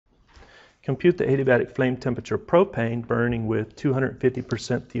Compute the adiabatic flame temperature of propane burning with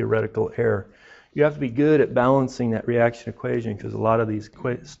 250% theoretical air. You have to be good at balancing that reaction equation because a lot of these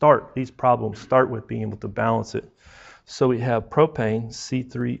problems start with being able to balance it. So we have propane,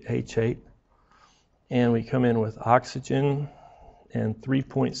 C3H8, and we come in with oxygen and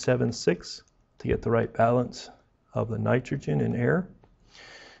 3.76 to get the right balance of the nitrogen and air.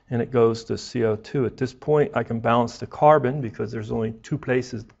 And it goes to CO2. At this point, I can balance the carbon because there's only two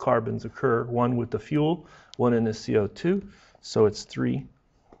places the carbons occur, one with the fuel, one in the CO2. So it's 3,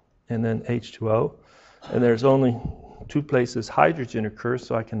 and then H2O. And there's only two places hydrogen occurs,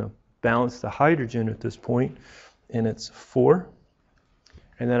 so I can balance the hydrogen at this point, and it's 4.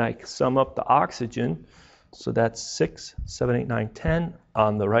 And then I sum up the oxygen, so that's 6, 7, 8, 9, 10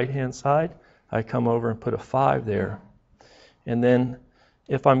 on the right-hand side. I come over and put a 5 there. And then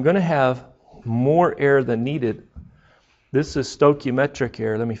if I'm going to have more air than needed, this is stoichiometric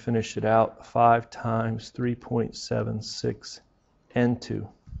air. Let me finish it out. 5 times 3.76 N2,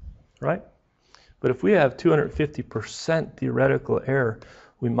 right? But if we have 250% theoretical air,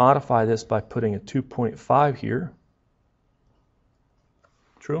 we modify this by putting a 2.5 here.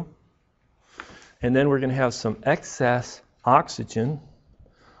 True? And then we're going to have some excess oxygen,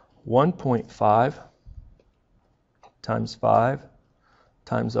 1.5 times 5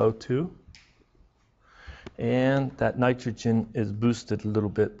 times O2. And that nitrogen is boosted a little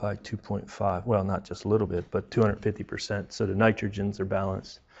bit by 2.5. Well, not just a little bit, but 250%. So the nitrogens are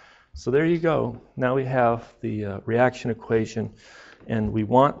balanced. So there you go. Now we have the reaction equation, and we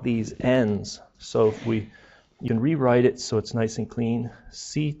want these ends. So if you can rewrite it so it's nice and clean.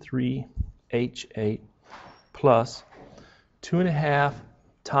 C3H8 plus 2.5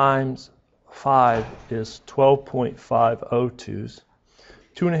 times 5 is 12.5 O2s.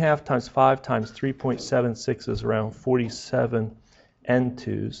 2.5 times 5 times 3.76 is around 47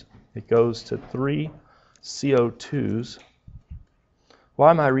 N2s. It goes to 3 CO2s. Why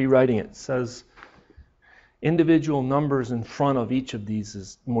am I rewriting it? It says individual numbers in front of each of these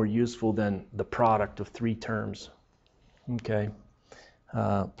is more useful than the product of 3 terms. Okay.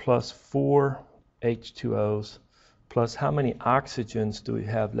 Plus 4 H2Os plus how many oxygens do we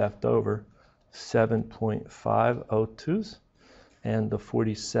have left over? 7.5 O2s and the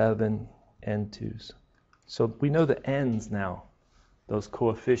 47 N2s. So we know the N's now, those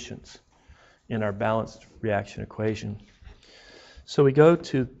coefficients in our balanced reaction equation. So we go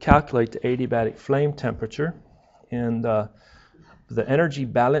to calculate the adiabatic flame temperature, and the energy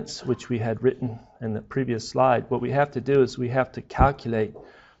balance, which we had written in the previous slide, what we have to do is we have to calculate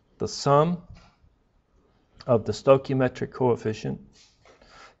the sum of the stoichiometric coefficient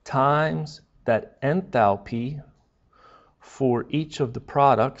times that enthalpy for each of the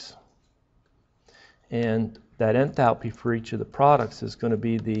products, and that enthalpy for each of the products is going to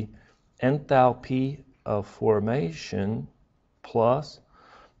be the enthalpy of formation plus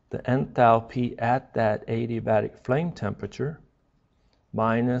the enthalpy at that adiabatic flame temperature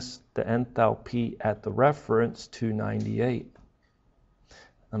minus the enthalpy at the reference 298.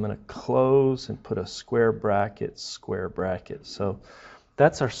 I'm going to close and put a square bracket, square bracket. So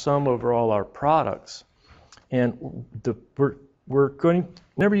that's our sum over all our products. And we're going,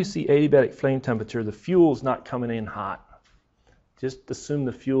 whenever you see adiabatic flame temperature, the fuel's not coming in hot. Just assume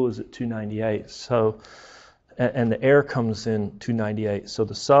the fuel is at 298. So, and the air comes in 298. So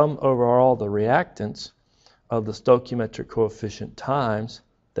the sum over all the reactants of the stoichiometric coefficient times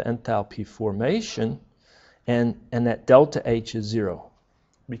the enthalpy formation, and that delta H is 0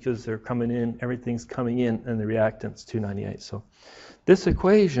 because they're coming in, everything's coming in, and the reactant's 298. So this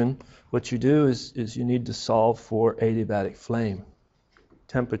equation, what you do is you need to solve for adiabatic flame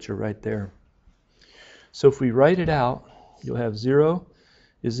temperature right there. So if we write it out, you'll have 0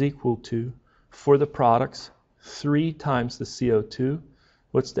 is equal to, for the products, 3 times the CO2.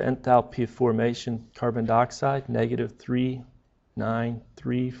 What's the enthalpy of formation? Carbon dioxide, negative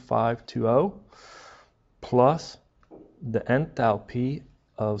 393,520, plus the enthalpy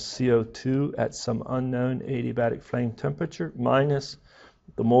of CO2 at some unknown adiabatic flame temperature minus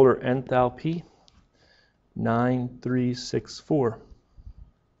the molar enthalpy, 9364,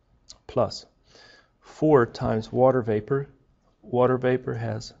 plus 4 times water vapor. Water vapor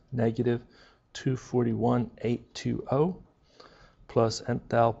has negative 241,820 plus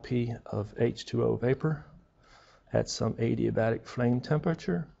enthalpy of H2O vapor at some adiabatic flame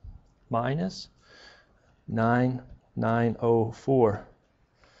temperature minus 9904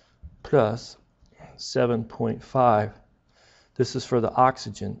 plus 7.5. This is for the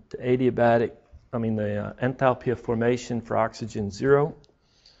oxygen. The enthalpy of formation for oxygen 0,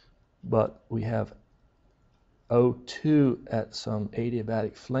 but we have O2 at some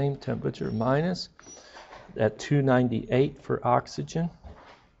adiabatic flame temperature minus at 298 for oxygen.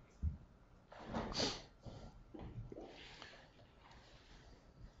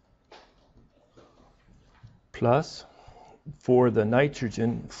 Plus, for the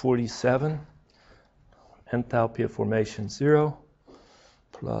nitrogen, 47, enthalpy of formation 0,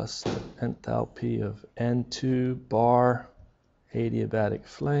 plus the enthalpy of N2 bar adiabatic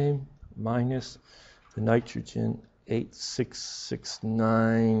flame minus the nitrogen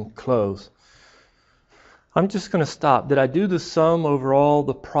 8669 close. I'm just going to stop. Did I do the sum over all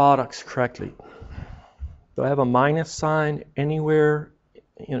the products correctly? Do I have a minus sign anywhere,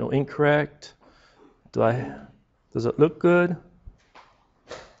 incorrect? Does it look good?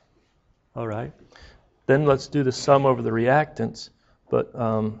 All right. Then let's do the sum over the reactants. But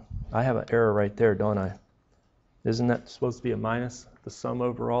I have an error right there, don't I? Isn't that supposed to be a minus, the sum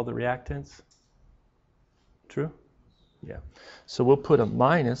over all the reactants? True? Yeah. So we'll put a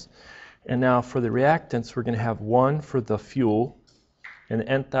minus. And now for the reactants, we're going to have 1 for the fuel. And the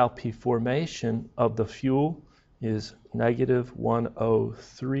enthalpy formation of the fuel is negative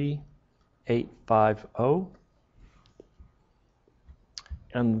 103,850.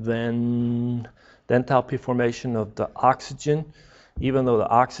 And then the enthalpy formation of the oxygen, even though the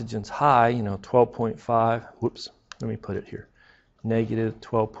oxygen's high, 12.5, whoops, let me put it here. Negative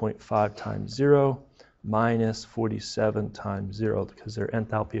 12.5 times 0 minus 47 times 0 because their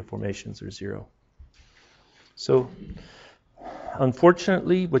enthalpy of formations are 0. So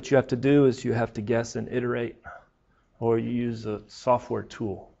unfortunately, what you have to do is you have to guess and iterate, or you use a software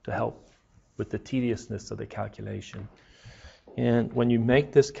tool to help with the tediousness of the calculation. And when you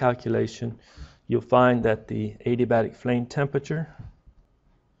make this calculation, you'll find that the adiabatic flame temperature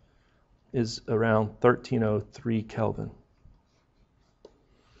is around 1303 Kelvin.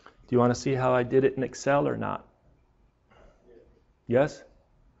 Do you want to see how I did it in Excel or not? Yes?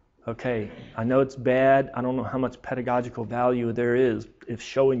 Okay, I know it's bad. I don't know how much pedagogical value there is if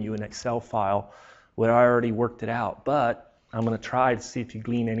showing you an Excel file where I already worked it out, but I'm going to try to see if you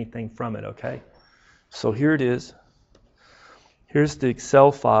glean anything from it, okay? So here it is. Here's the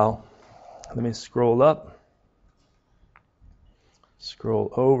Excel file. Let me scroll up.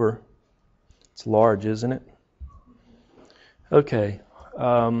 Scroll over. It's large, isn't it? Okay.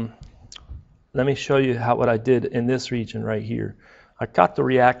 Let me show you what I did in this region right here. I got the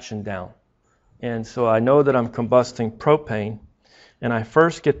reaction down. And so I know that I'm combusting propane. And I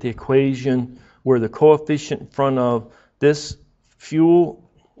first get the equation where the coefficient in front of this fuel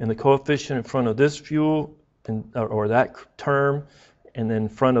and the coefficient in front of this fuel, or that term, and then in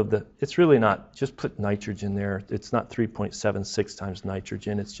front of it's really not, just put nitrogen there. It's not 3.76 times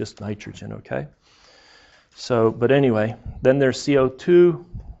nitrogen, it's just nitrogen, okay? So, but anyway, then there's CO2,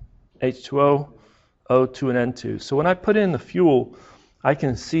 H2O, O2, and N2. So when I put in the fuel, I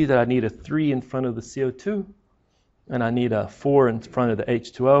can see that I need a 3 in front of the CO2, and I need a 4 in front of the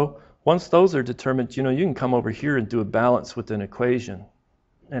H2O. Once those are determined, you can come over here and do a balance with an equation.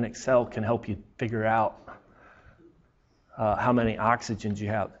 And Excel can help you figure out how many oxygens you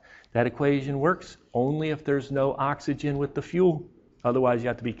have. That equation works only if there's no oxygen with the fuel. Otherwise, you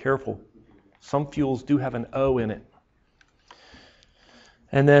have to be careful. Some fuels do have an O in it.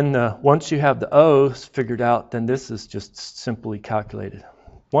 And then once you have the O's figured out, then this is just simply calculated.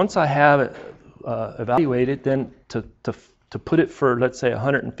 Once I have it evaluated, then to put it for, let's say,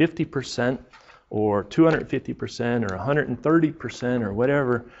 150% or 250% or 130% or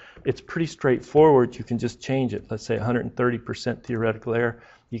whatever, it's pretty straightforward. You can just change it. Let's say 130% theoretical error.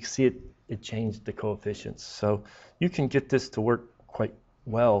 You can see it changed the coefficients. So you can get this to work quite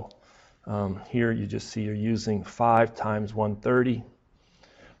well. Here you just see you're using 5 times 130.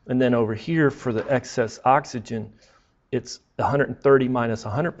 And then over here for the excess oxygen, it's 130 minus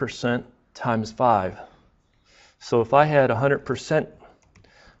 100% times 5. So if I had 100%,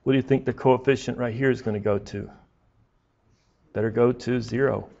 what do you think the coefficient right here is going to go to? Better go to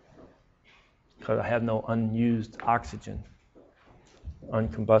 0, because I have no unused oxygen,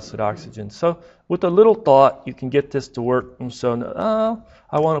 uncombusted oxygen. So with a little thought, you can get this to work. And so,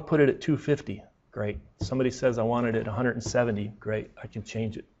 I want to put it at 250. Great. Somebody says I want it at 170. Great. I can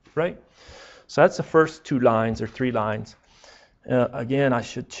change it, right? So that's the first 2 lines or 3 lines. Again, I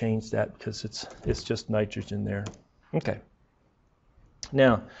should change that because it's just nitrogen there. Okay.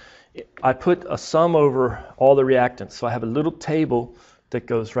 Now, I put a sum over all the reactants. So I have a little table that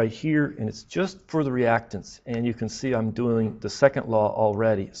goes right here, and it's just for the reactants. And you can see I'm doing the second law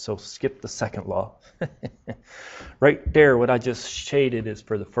already, so skip the second law. Right there, what I just shaded is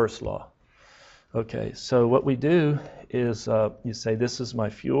for the first law. Okay, so what we do is you say this is my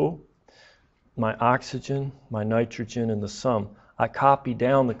fuel, my oxygen, my nitrogen, and the sum. I copy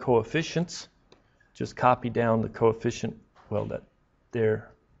down the coefficients. Just copy down the coefficient, well, that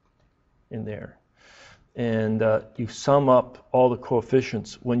there and there. And you sum up all the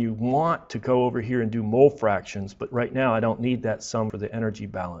coefficients when you want to go over here and do mole fractions, but right now I don't need that sum for the energy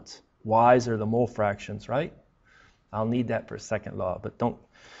balance. Y's are the mole fractions, right? I'll need that for second law, but don't.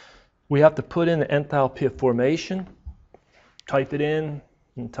 We have to put in the enthalpy of formation, type it in,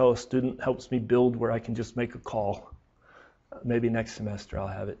 until a student helps me build where I can just make a call. Maybe next semester I'll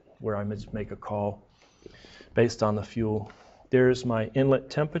have it where I just make a call based on the fuel. There's my inlet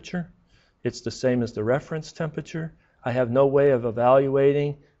temperature. It's the same as the reference temperature. I have no way of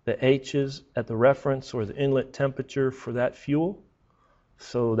evaluating the H's at the reference or the inlet temperature for that fuel.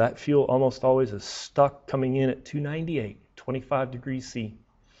 So that fuel almost always is stuck coming in at 298, 25 degrees C.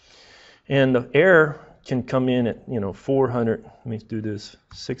 And the air can come in at, 400. Let me do this,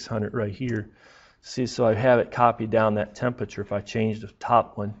 600 right here. See, so I have it copied down that temperature. If I change the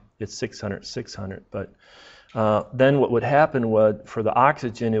top one, it's 600, 600. But then what would happen would, for the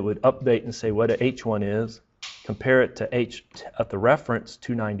oxygen, it would update and say what a H1 is, compare it to H at the reference,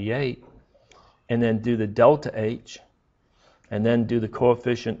 298, and then do the delta H, and then do the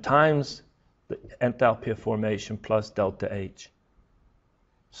coefficient times the enthalpy of formation plus delta H.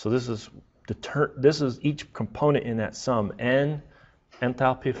 So this is each component in that sum, N,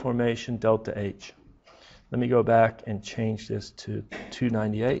 enthalpy of formation, delta H. Let me go back and change this to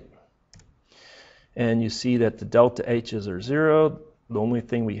 298. And you see that the delta H's are 0. The only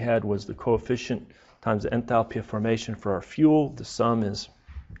thing we had was the coefficient times the enthalpy of formation for our fuel. The sum is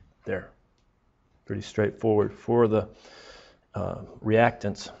there. Pretty straightforward for the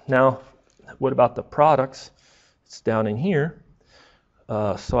reactants. Now, what about the products? It's down in here.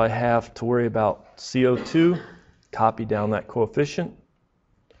 So I have to worry about CO2, copy down that coefficient,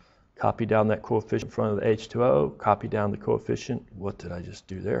 copy down that coefficient in front of the H2O, copy down the coefficient. What did I just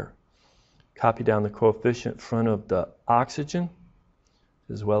do there? Copy down the coefficient in front of the oxygen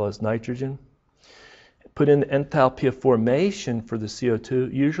as well as nitrogen. Put in the enthalpy of formation for the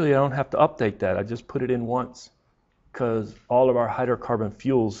CO2. Usually I don't have to update that. I just put it in once because all of our hydrocarbon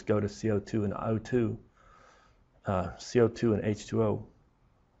fuels go to CO2 and O2, CO2 and H2O.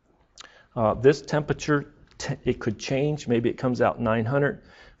 This temperature, it could change. Maybe it comes out 900.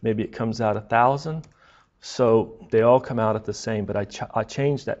 Maybe it comes out 1,000. So they all come out at the same, but I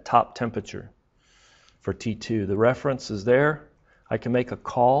changed that top temperature for T2. The reference is there. I can make a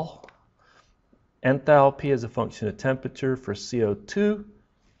call. Enthalpy is a function of temperature for CO2.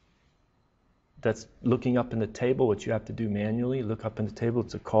 That's looking up in the table, which you have to do manually. Look up in the table.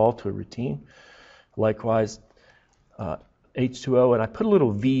 It's a call to a routine. Likewise, H2O, and I put a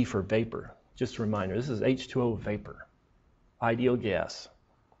little V for vapor. Just a reminder, this is H2O vapor, ideal gas.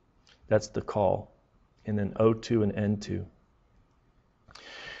 That's the call. And then O2 and N2.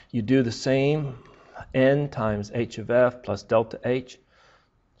 You do the same, N times H of F plus delta H,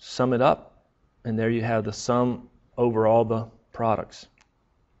 sum it up, and there you have the sum over all the products.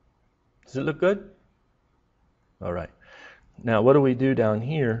 Does it look good? All right. Now what do we do down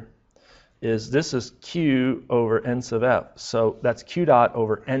here is this is Q over N sub F. So that's Q dot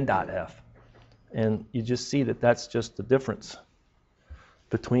over N dot F. And you just see that that's just the difference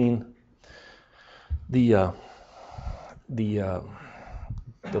between the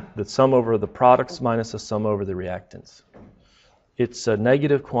sum over the products minus the sum over the reactants. It's a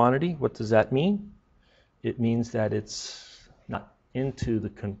negative quantity. What does that mean? It means that it's not into the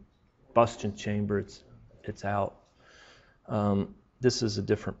combustion chamber, it's out. This is a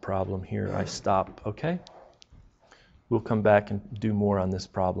different problem here. I stop, okay? We'll come back and do more on this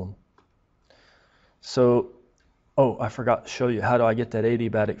problem. So, I forgot to show you, how do I get that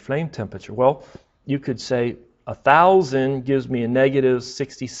adiabatic flame temperature? Well, you could say 1,000 gives me a negative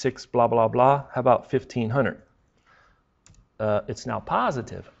 66 blah, blah, blah. How about 1,500? It's now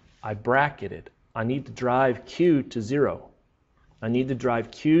positive. I bracket it. I need to drive Q to 0. I need to drive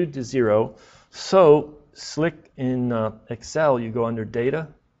Q to 0. So, slick in Excel, you go under data.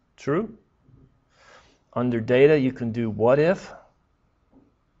 True? Under data, you can do what if.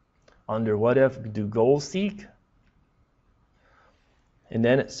 Under what if, you do goal seek. And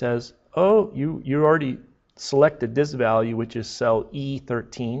then it says, oh, you already selected this value, which is cell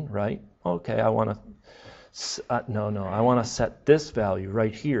E13, right? Okay, I want to, I want to set this value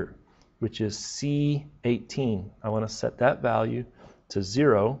right here, which is C18. I want to set that value to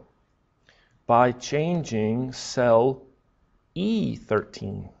 0 by changing cell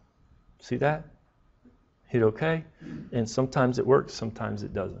E13. See that? Hit OK. And sometimes it works, sometimes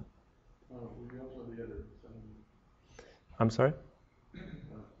it doesn't. I'm sorry?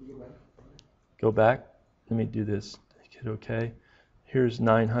 Go back. Let me do this. Hit OK. Here's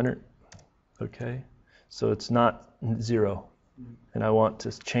 900. OK. So it's not 0. And I want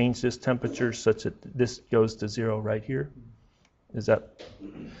to change this temperature such that this goes to 0 right here. Is that?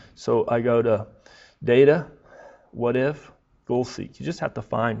 So I go to Data, What If, Goal Seek. You just have to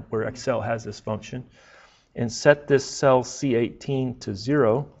find where Excel has this function and set this cell C18 to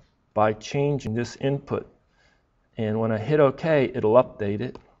 0 by changing this input. And when I hit OK, it'll update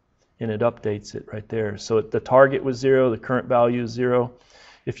it, and it updates it right there. So the target was 0, the current value is 0.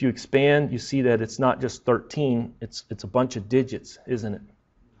 If you expand, you see that it's not just 13, it's a bunch of digits, isn't it?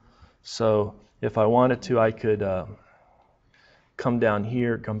 So if I wanted to, I could come down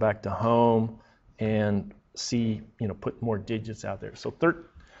here, come back to home, and see, put more digits out there. So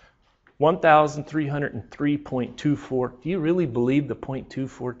 1,303.24. Do you really believe the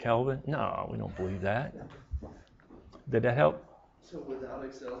 0.24 Kelvin? No, we don't believe that. Did that help? So without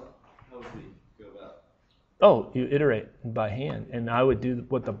Excel, how would we go about? Oh, you iterate by hand, and I would do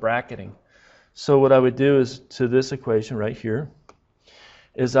with the bracketing. So what I would do is, to this equation right here,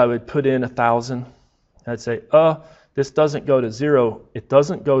 is I would put in 1,000. I'd say, this doesn't go to 0. It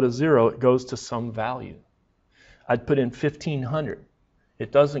doesn't go to 0. It goes to some value. I'd put in 1,500.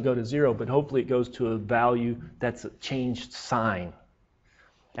 It doesn't go to 0, but hopefully it goes to a value that's a changed sign.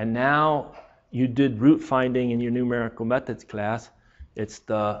 And now you did root finding in your numerical methods class. It's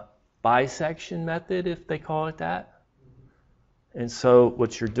the bisection method, if they call it that. And so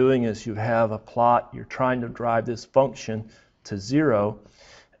what you're doing is you have a plot. You're trying to drive this function to 0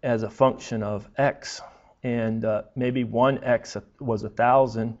 as a function of x. And maybe one x was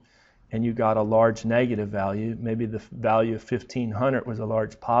 1,000, and you got a large negative value. Maybe the value of 1,500 was a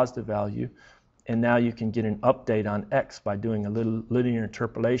large positive value. And now you can get an update on x by doing a little linear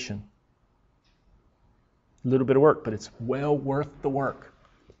interpolation. A little bit of work, but it's well worth the work.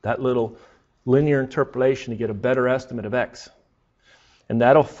 That little linear interpolation to get a better estimate of x. And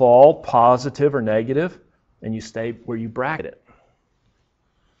that'll fall positive or negative, and you stay where you bracket it.